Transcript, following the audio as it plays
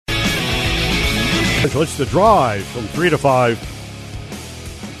So it's The Drive from 3 to 5.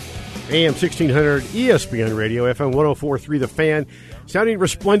 AM 1600 ESPN Radio, FM 104.3 The Fan. Sounding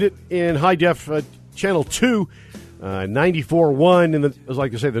resplendent in high def, channel 2, 94.1 in the, as I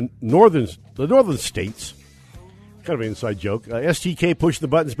like to say, the northern states. Kind of an inside joke. STK pushing the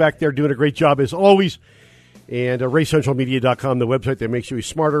buttons back there, doing a great job as always. And RaceCentralMedia.com, the website that makes you a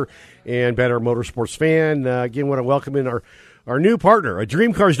smarter and better motorsports fan. Again, want to welcome in our new partner,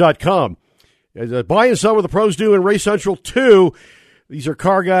 DreamCars.com. Buy and sell where the pros do in Race Central 2. These are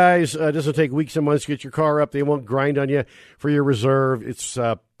car guys. It doesn't take weeks and months to get your car up. They won't grind on you for your reserve. It's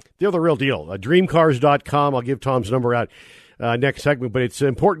they're the real deal. DreamCars.com. I'll give Tom's number out next segment, but it's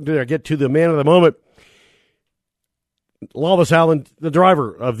important to get to the man of the moment. Lawless Alan, the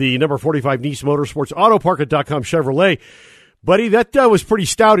driver of the number 45 Niece Motorsports, Autopark.com Chevrolet. Buddy, that was pretty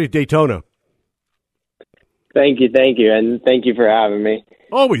stout at Daytona. Thank you, and thank you for having me.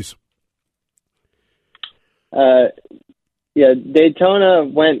 Always. Yeah, Daytona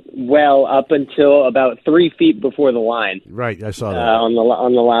went well up until about 3 feet before the line. Right, I saw that on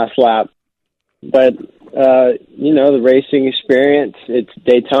the last lap. But the racing experience, it's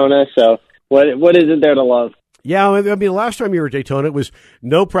Daytona. So what isn't there to love? Yeah, I mean, the last time you were at Daytona, it was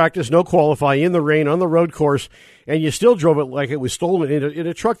no practice, no qualifying, in the rain, on the road course, and you still drove it like it was stolen in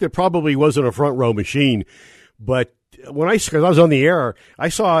a truck that probably wasn't a front row machine. But because I was on the air, I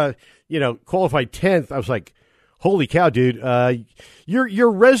saw qualified 10th. I was like, holy cow, dude. Your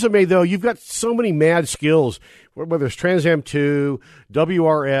resume, though, you've got so many mad skills, whether it's Trans Am 2,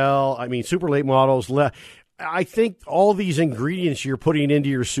 WRL, super late models. I think all these ingredients you're putting into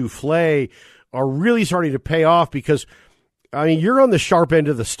your souffle are really starting to pay off because, you're on the sharp end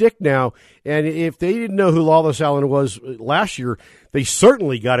of the stick now, and if they didn't know who Lawless Alan was last year, they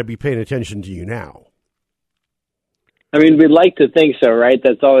certainly got to be paying attention to you now. We'd like to think so, right?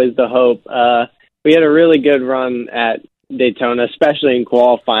 That's always the hope. We had a really good run at Daytona, especially in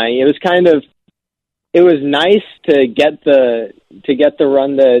qualifying. It was nice to get the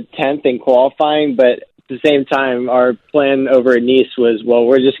run to 10th in qualifying, but at the same time, our plan over at Nice was, well,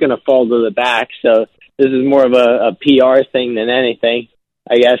 we're just going to fall to the back. So this is more of a PR thing than anything.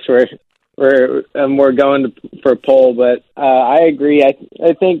 I guess we're going for pole, but I agree. I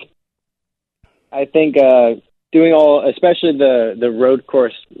think doing especially the road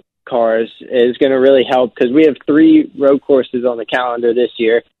course cars is going to really help because we have 3 road courses on the calendar this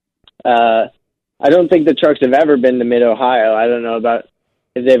year. I don't think the trucks have ever been to Mid-Ohio. I don't know about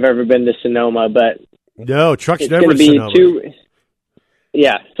if they've ever been to Sonoma, but no, trucks never be Sonoma.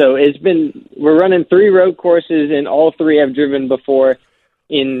 So we're running 3 road courses, and all 3 have driven before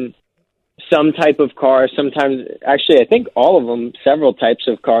in some type of car. Sometimes, actually, I think all of them, several types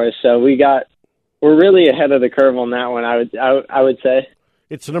of cars. So we're really ahead of the curve on that one. I would say.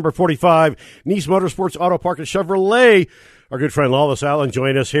 It's the number 45 Niece Motorsports Auto Park at Chevrolet. Our good friend Lawless Alan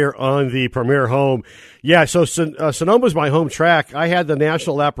joined us here on the Premier Home. Yeah, so Sonoma's my home track. I had the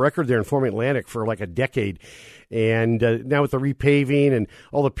national lap record there in Formula Atlantic for like a decade. And now with the repaving and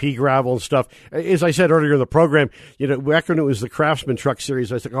all the pea gravel and stuff, as I said earlier in the program, back when it was the Craftsman Truck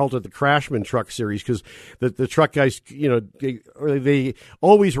Series, I called it the Crashman Truck Series because the truck guys, they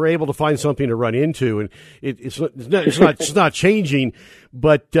always were able to find something to run into, and it's not changing,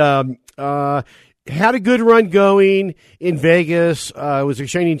 but had a good run going in Vegas. I was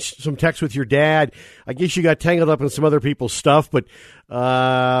exchanging some texts with your dad. I guess you got tangled up in some other people's stuff, but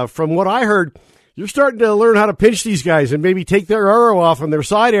from what I heard, you're starting to learn how to pinch these guys and maybe take their arrow off and their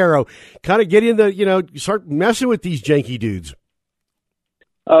side arrow. Kind of get in start messing with these janky dudes.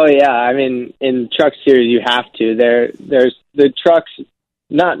 Oh yeah, in truck series you have to. There's the trucks.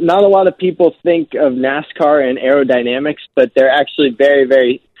 Not a lot of people think of NASCAR and aerodynamics, but they're actually very,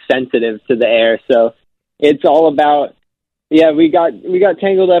 very sensitive to the air. So it's all about. Yeah, we got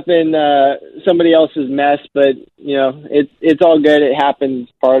tangled up in somebody else's mess, but it's all good. It happens,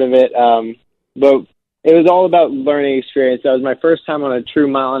 part of it. But it was all about learning experience. That was my first time on a true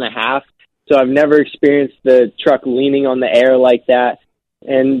 1.5 miles, so I've never experienced the truck leaning on the air like that.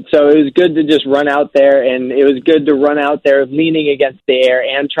 And so it was good to just run out there, and it was good to run out there leaning against the air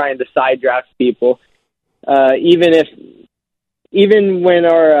and trying to side draft people. Even when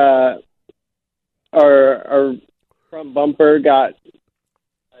our front bumper got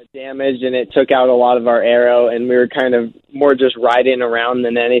damaged and it took out a lot of our aero, and we were kind of more just riding around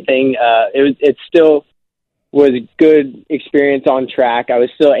than anything. It still was a good experience on track. I was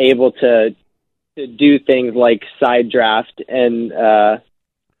still able to do things like side draft and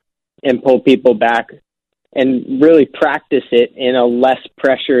pull people back and really practice it in a less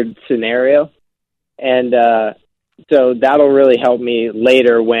pressured scenario. And so that'll really help me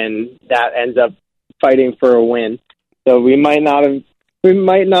later when that ends up fighting for a win. So we might not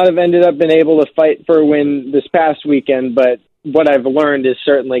have ended up being able to fight for a win this past weekend, but what I've learned is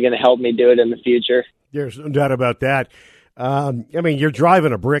certainly going to help me do it in the future. There's no doubt about that. I mean, you're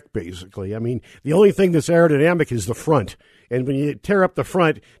driving a brick, basically. I mean, the only thing that's aerodynamic is the front. And when you tear up the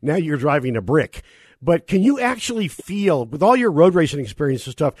front, now you're driving a brick. But can you actually feel, with all your road racing experience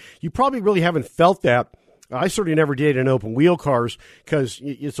and stuff, you probably really haven't felt that. I certainly never did in open wheel cars because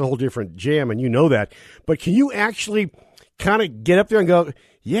it's a whole different jam, and you know that. But can you actually kind of get up there and go,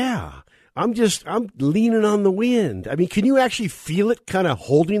 yeah, I'm leaning on the wind? I mean, can you actually feel it kind of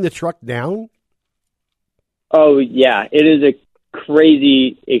holding the truck down? Oh, yeah. It is a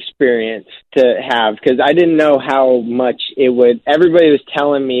crazy experience to have because I didn't know how much it would. Everybody was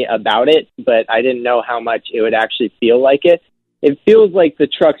telling me about it, but I didn't know how much it would actually feel like it. It feels like the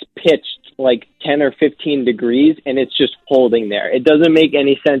truck's pitched like 10 or 15 degrees, and it's just holding there. It doesn't make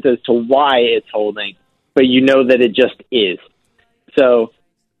any sense as to why it's holding, but you know that it just is. So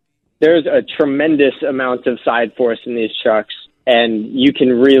there's a tremendous amount of side force in these trucks, and you can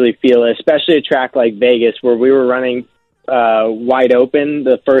really feel it, especially a track like Vegas where we were running wide open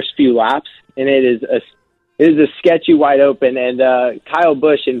the first few laps, and it is a sketchy wide open. And Kyle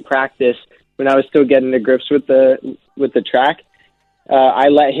Busch in practice, when I was still getting to grips with the track, I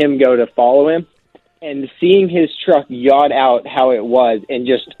let him go to follow him, and seeing his truck yacht out how it was and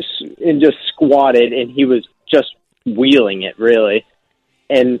just squatted, and he was just wheeling it really.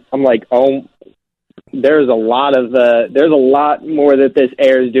 And I'm like, oh, there's a lot more that this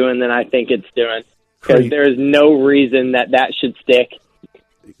air is doing than I think it's doing, because there's no reason that should stick.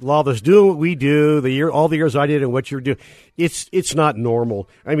 Lawless, doing what we do, all the years I did, and what you're doing, it's not normal.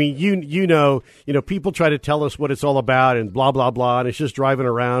 I mean, you know, people try to tell us what it's all about and blah blah blah, and it's just driving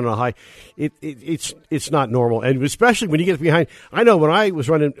around on a high. It's not normal, and especially when you get behind. I know when I was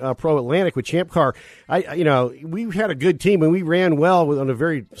running Pro Atlantic with Champ Car, we had a good team and we ran well on a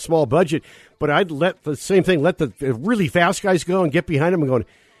very small budget, but I'd let the really fast guys go and get behind them and going,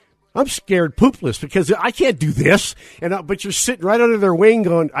 I'm scared poopless because I can't do this, but you're sitting right under their wing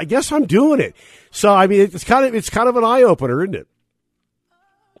going, I guess I'm doing it. So I mean, it's kind of an eye opener, isn't it?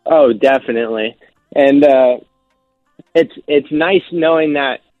 Oh, definitely. And it's nice knowing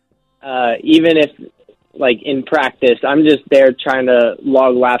that even if, like, in practice, I'm just there trying to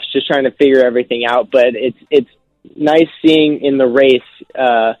log laps, just trying to figure everything out. But it's nice seeing in the race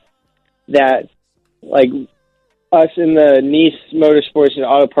that, like, us in the Nice Motorsports and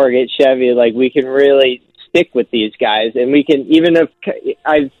Auto Park at Chevy, like, we can really stick with these guys. And we can, even if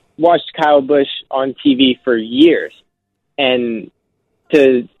I've watched Kyle Busch on TV for years, and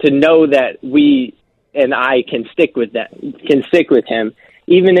to know that we and I can stick with him,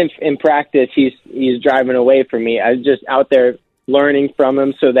 even if in practice he's driving away from me. I'm just out there learning from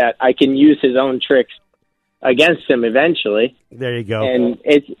him so that I can use his own tricks against him eventually. There you go. And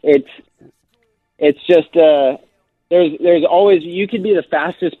it's just there's always, you could be the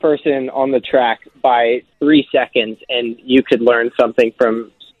fastest person on the track by 3 seconds, and you could learn something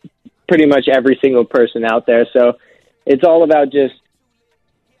from pretty much every single person out there. So it's all about just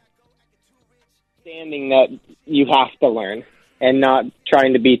understanding that you have to learn and not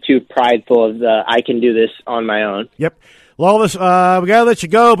trying to be too prideful of I can do this on my own. Yep. Lawless, we got to let you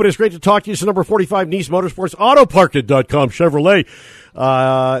go, but it's great to talk to you. So number 45, Nice Motorsports, Autoparkit.com, Chevrolet,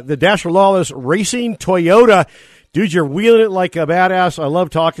 the Dasher Lawless Racing Toyota. Dude, you're wheeling it like a badass. I love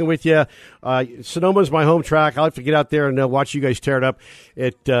talking with you. Sonoma's my home track. I'll have to get out there and watch you guys tear it up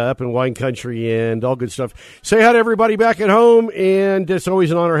up in wine country and all good stuff. Say hi to everybody back at home, and it's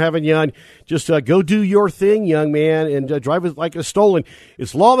always an honor having you on. Just go do your thing, young man, and drive it like a stolen.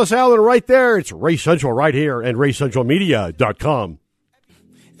 It's Lawless Alan right there. It's Race Central right here and RaceCentralMedia.com.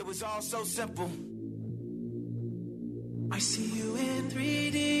 It was all so simple. I see you